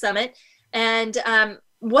Healer Summit, and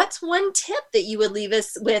what's one tip that you would leave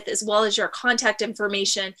us with, as well as your contact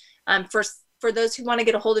information for those who want to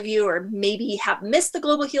get a hold of you, or maybe have missed the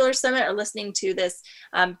Global Healer Summit or listening to this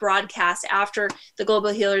broadcast after the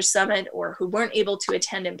Global Healer Summit, or who weren't able to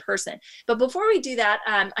attend in person. But before we do that,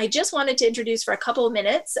 I just wanted to introduce for a couple of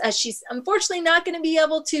minutes, she's unfortunately not going to be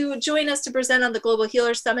able to join us to present on the Global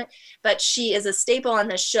Healer Summit, but she is a staple on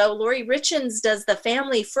this show. Lori Richins does the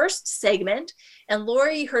Family First segment, and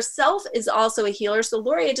Lori herself is also a healer. So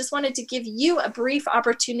Lori, I just wanted to give you a brief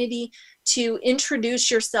opportunity to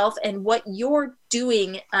introduce yourself and what you're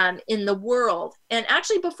doing in the world. And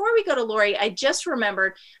actually, before we go to Lori, I just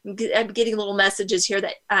remembered, I'm getting little messages here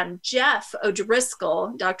that Jeff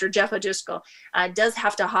O'Driscoll, Dr. Jeff O'Driscoll, does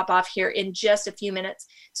have to hop off here in just a few minutes.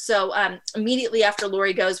 So immediately after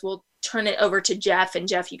Lori goes, we'll turn it over to Jeff, and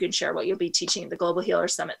Jeff, you can share what you'll be teaching at the Global Healer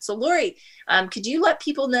Summit. So Lori, could you let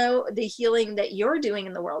people know the healing that you're doing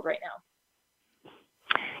in the world right now?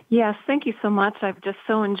 Yes, thank you so much. I've just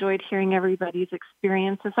so enjoyed hearing everybody's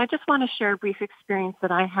experiences. I just want to share a brief experience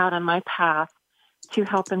that I had on my path to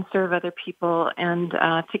help and serve other people, and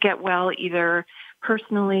to get well, either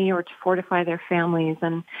personally or to fortify their families.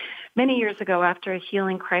 And many years ago, after a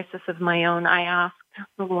healing crisis of my own, I asked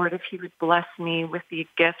the Lord if he would bless me with the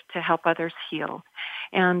gift to help others heal.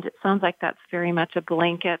 And it sounds like that's very much a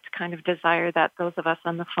blanket kind of desire that those of us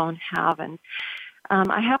on the phone have. And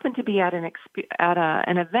I happened to be at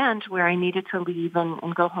an event where I needed to leave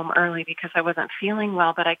and go home early because I wasn't feeling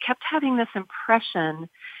well, but I kept having this impression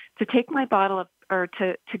to take my bottle of, or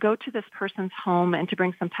to go to this person's home and to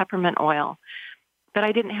bring some peppermint oil. But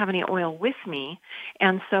I didn't have any oil with me,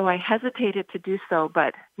 and so I hesitated to do so.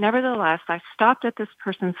 But nevertheless, I stopped at this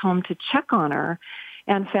person's home to check on her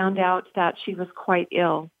and found out that she was quite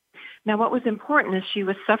ill. Now, what was important is she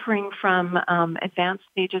was suffering from advanced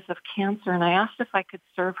stages of cancer, and I asked if I could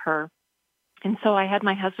serve her. And so I had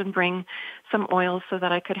my husband bring some oil so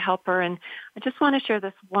that I could help her. And I just want to share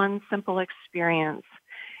this one simple experience.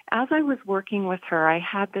 As I was working with her, I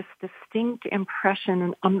had this distinct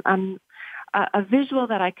impression, a visual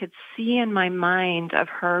that I could see in my mind of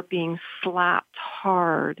her being slapped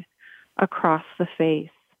hard across the face.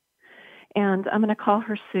 And I'm going to call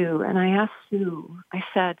her Sue. And I asked Sue, I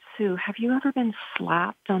said, Sue, have you ever been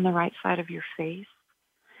slapped on the right side of your face?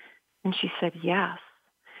 And she said, yes.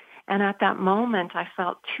 And at that moment, I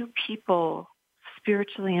felt two people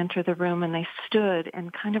spiritually enter the room, and they stood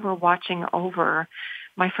and kind of were watching over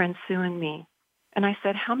my friend Sue and me. And I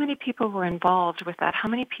said, how many people were involved with that? How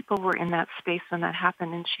many people were in that space when that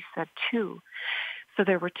happened? And she said, 2. So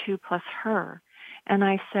there were 2 plus her. And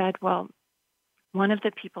I said, well, one of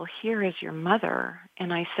the people here is your mother.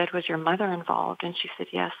 And I said, was your mother involved? And she said,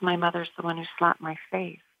 yes, my mother's the one who slapped my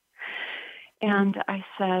face. And I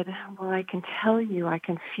said, well, I can tell you, I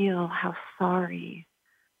can feel how sorry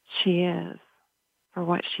she is for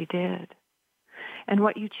what she did. And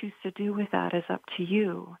what you choose to do with that is up to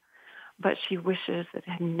you. But she wishes it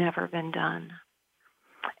had never been done.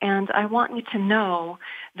 And I want you to know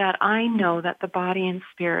that I know that the body and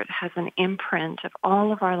spirit has an imprint of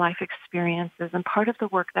all of our life experiences. And part of the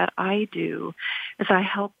work that I do is I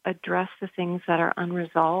help address the things that are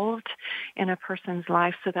unresolved in a person's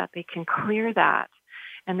life so that they can clear that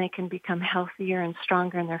and they can become healthier and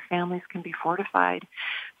stronger and their families can be fortified.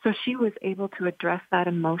 So she was able to address that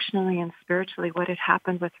emotionally and spiritually, what had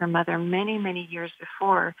happened with her mother many, many years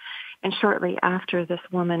before and shortly after this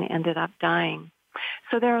woman ended up dying.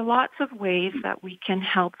 So there are lots of ways that we can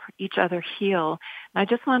help each other heal. And I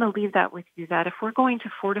just want to leave that with you, that if we're going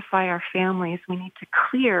to fortify our families, we need to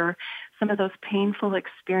clear some of those painful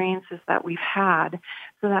experiences that we've had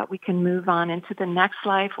so that we can move on into the next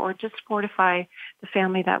life or just fortify the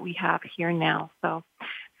family that we have here now. So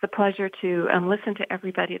it's a pleasure to listen to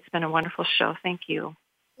everybody. It's been a wonderful show. Thank you.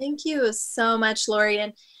 Thank you so much, Lori.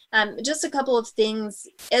 And just a couple of things.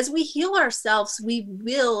 As we heal ourselves, we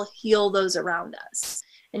will heal those around us.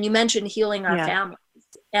 And you mentioned healing our families.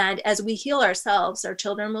 And as we heal ourselves, our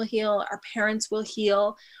children will heal, our parents will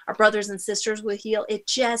heal, our brothers and sisters will heal. It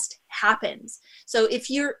just happens. So if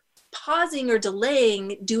you're pausing or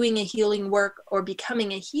delaying doing a healing work or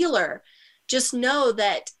becoming a healer, just know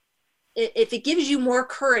that if it gives you more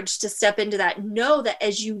courage to step into that, know that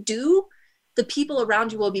as you do, the people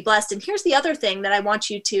around you will be blessed. And here's the other thing that I want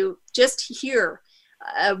you to just hear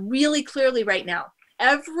really clearly right now.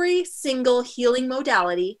 Every single healing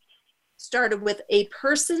modality started with a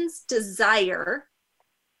person's desire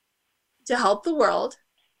to help the world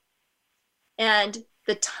and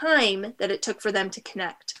the time that it took for them to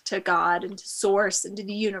connect to God and to Source and to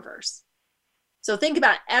the universe. So think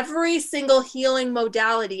about every single healing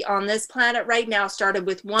modality on this planet right now started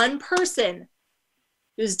with one person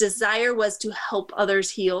whose desire was to help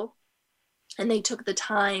others heal. And they took the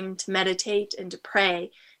time to meditate and to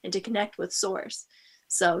pray and to connect with Source.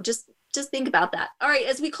 So just think about that. All right,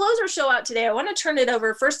 as we close our show out today, I want to turn it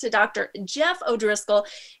over first to Dr. Jeff O'Driscoll.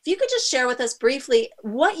 If you could just share with us briefly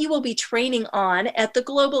what you will be training on at the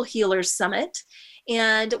Global Healers Summit,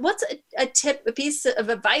 and what's a tip, a piece of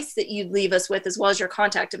advice that you'd leave us with, as well as your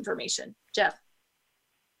contact information. Jeff.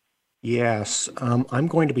 Yes, I'm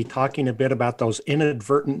going to be talking a bit about those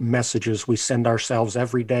inadvertent messages we send ourselves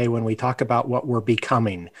every day when we talk about what we're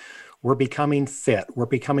becoming. We're becoming fit, we're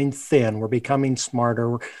becoming thin, we're becoming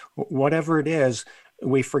smarter, whatever it is.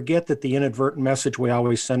 We forget that the inadvertent message we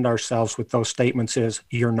always send ourselves with those statements is,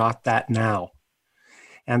 you're not that now.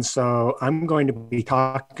 And so I'm going to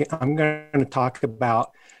talk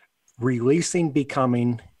about releasing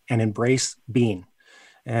becoming and embrace being.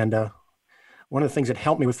 And one of the things that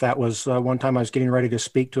helped me with that was one time I was getting ready to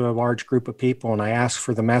speak to a large group of people, and I asked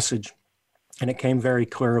for the message, and it came very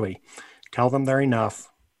clearly. Tell them they're enough.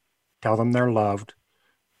 Tell them they're loved.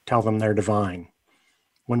 Tell them they're divine.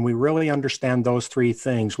 When we really understand those three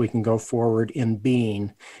things, we can go forward in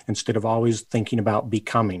being instead of always thinking about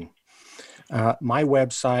becoming. My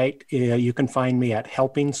website, you can find me at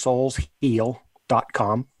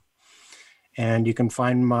helpingsoulsheal.com. And you can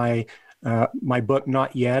find my book,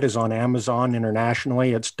 Not Yet, is on Amazon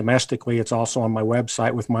internationally. It's domestically. It's also on my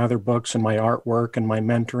website with my other books and my artwork and my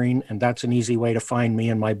mentoring. And that's an easy way to find me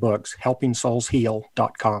and my books,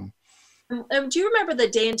 helpingsoulsheal.com. Do you remember the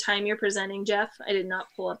day and time you're presenting, Jeff? I did not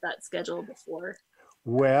pull up that schedule before.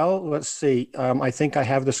 Well, let's see. I think I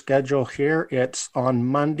have the schedule here. It's on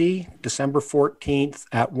Monday, December 14th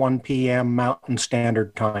at 1 p.m. Mountain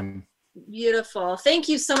Standard Time. Beautiful. Thank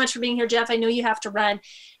you so much for being here, Jeff. I know you have to run.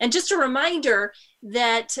 And just a reminder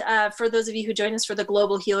that for those of you who join us for the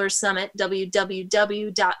Global Healers Summit,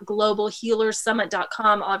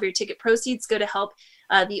 www.globalhealersummit.com, all of your ticket proceeds go to help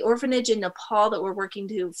the orphanage in Nepal that we're working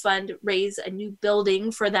to raise a new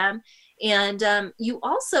building for them. And you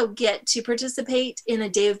also get to participate in a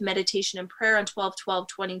day of meditation and prayer on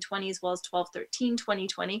 12/12/2020, as well as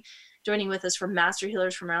 12/13/2020, joining with us from master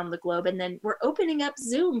healers from around the globe. And then we're opening up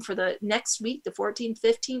Zoom for the next week, the 14th,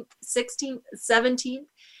 15th, 16th, 17th.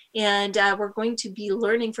 And we're going to be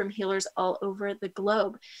learning from healers all over the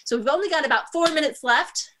globe. So we've only got about 4 minutes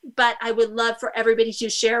left, but I would love for everybody to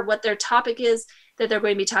share what their topic is that they're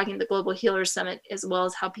going to be talking at the Global Healers Summit, as well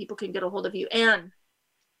as how people can get a hold of you. Anne.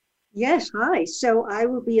 Yes, hi. So I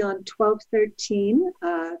will be on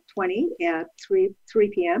 12/13/20 at 3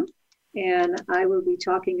 p.m. And I will be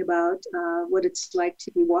talking about what it's like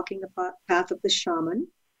to be walking the path of the shaman.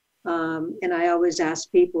 And I always ask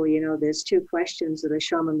people, there's two questions that a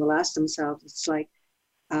shaman will ask themselves. It's like,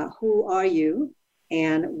 who are you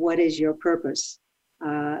and what is your purpose?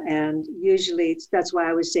 And usually that's why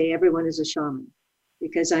I would say everyone is a shaman,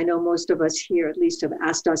 because I know most of us here at least have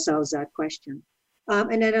asked ourselves that question.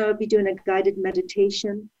 And then I'll be doing a guided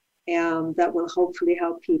meditation that will hopefully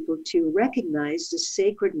help people to recognize the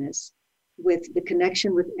sacredness with the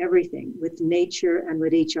connection with everything, with nature and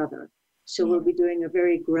with each other. So we'll be doing a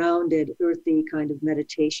very grounded, earthy kind of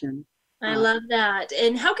meditation. I love that.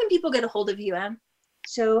 And how can people get a hold of you, Em?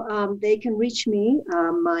 So they can reach me.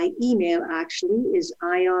 My email actually is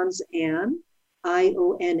IONSANNE,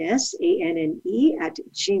 IONSANNE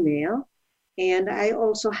 @gmail. And I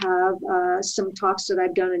also have some talks that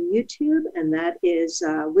I've done on YouTube, and that is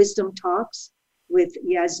Wisdom Talks with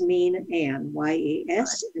Yasmine Anne,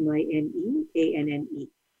 YASMINEANNE.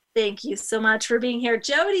 Thank you so much for being here.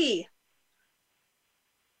 Jody.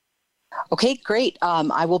 Okay, great.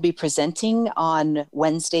 I will be presenting on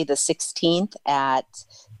Wednesday the 16th at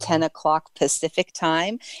 10 o'clock Pacific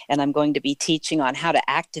time, and I'm going to be teaching on how to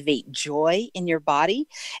activate joy in your body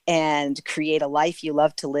and create a life you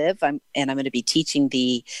love to live. I'm going to be teaching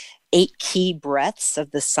the 8 key breaths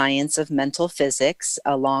of the science of mental physics,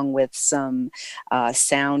 along with some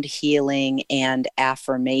sound healing and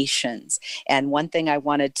affirmations. And one thing I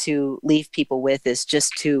wanted to leave people with is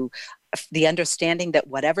just the understanding that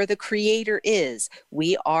whatever the creator is,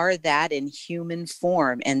 we are that in human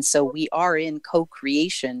form. And so we are in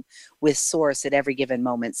co-creation with source at every given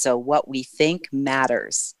moment. So what we think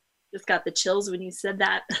matters. Just got the chills when you said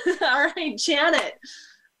that. All right, Janet.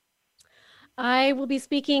 I will be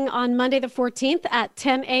speaking on Monday the 14th at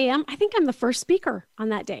 10 a.m. I think I'm the first speaker on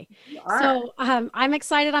that day. So I'm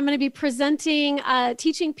excited. I'm going to be presenting,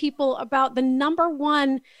 teaching people about the number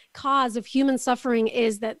one cause of human suffering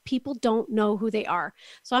is that people don't know who they are.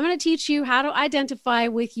 So I'm going to teach you how to identify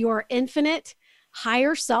with your infinite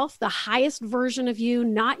higher self, the highest version of you,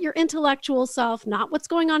 not your intellectual self, not what's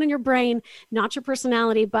going on in your brain, not your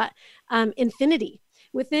personality, but infinity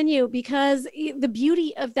within you, because the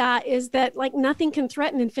beauty of that is that like nothing can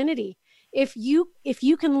threaten infinity. If you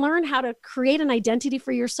can learn how to create an identity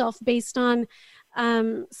for yourself based on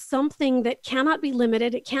something that cannot be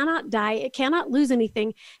limited, it cannot die, it cannot lose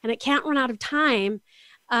anything, and it can't run out of time,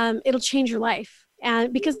 it'll change your life.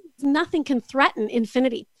 And because nothing can threaten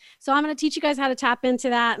infinity. So I'm going to teach you guys how to tap into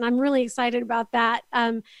that. And I'm really excited about that.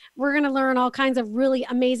 We're going to learn all kinds of really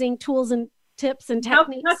amazing tools and tips and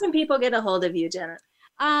techniques. How can people get a hold of you, Janet?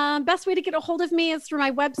 Best way to get a hold of me is through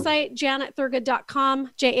my website,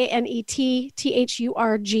 janetthurgood.com,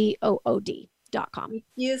 JanetThurgood.com. Thank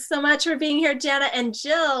you so much for being here, Janet. And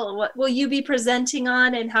Jill, what will you be presenting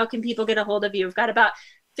on, and how can people get a hold of you? We've got about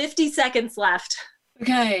 50 seconds left.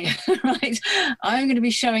 Okay, right. I'm going to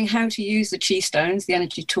be showing how to use the chi stones, the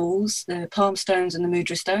energy tools, the palm stones and the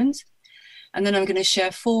mudra stones. And then I'm going to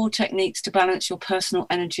share 4 techniques to balance your personal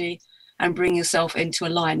energy and bring yourself into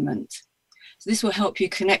alignment. So this will help you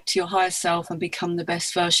connect to your higher self and become the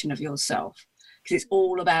best version of yourself, because it's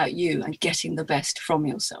all about you and getting the best from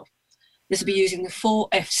yourself. This will be using the 4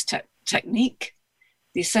 F's technique.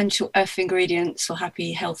 The essential F ingredients for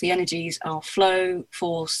happy, healthy energies are flow,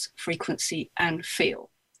 force, frequency, and feel.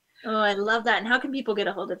 Oh, I love that. And how can people get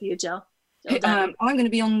a hold of you, Jill? I'm going to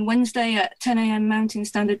be on Wednesday at 10 a.m. Mountain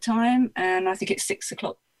Standard Time, and I think it's 6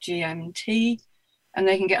 o'clock GMT. And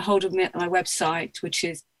they can get hold of me at my website, which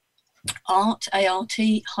is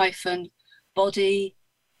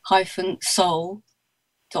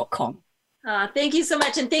art-body-soul.com. Thank you so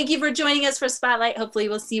much. And thank you for joining us for Spotlight. Hopefully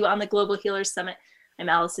we'll see you on the Global Healers Summit. I'm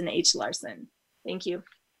Allison H. Larson. Thank you.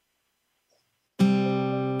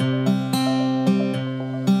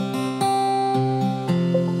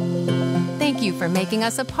 Thank you for making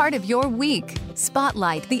us a part of your week.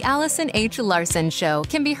 Spotlight, the Allison H. Larson Show,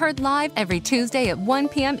 can be heard live every Tuesday at 1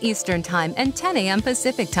 p.m. Eastern Time and 10 a.m.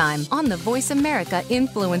 Pacific Time on the Voice America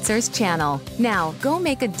Influencers channel. Now, go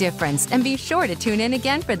make a difference and be sure to tune in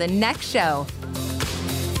again for the next show.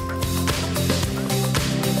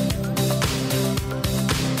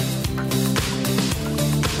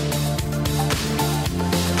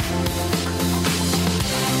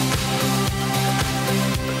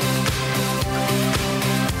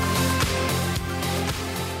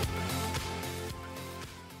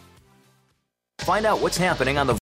 Find out what's happening on the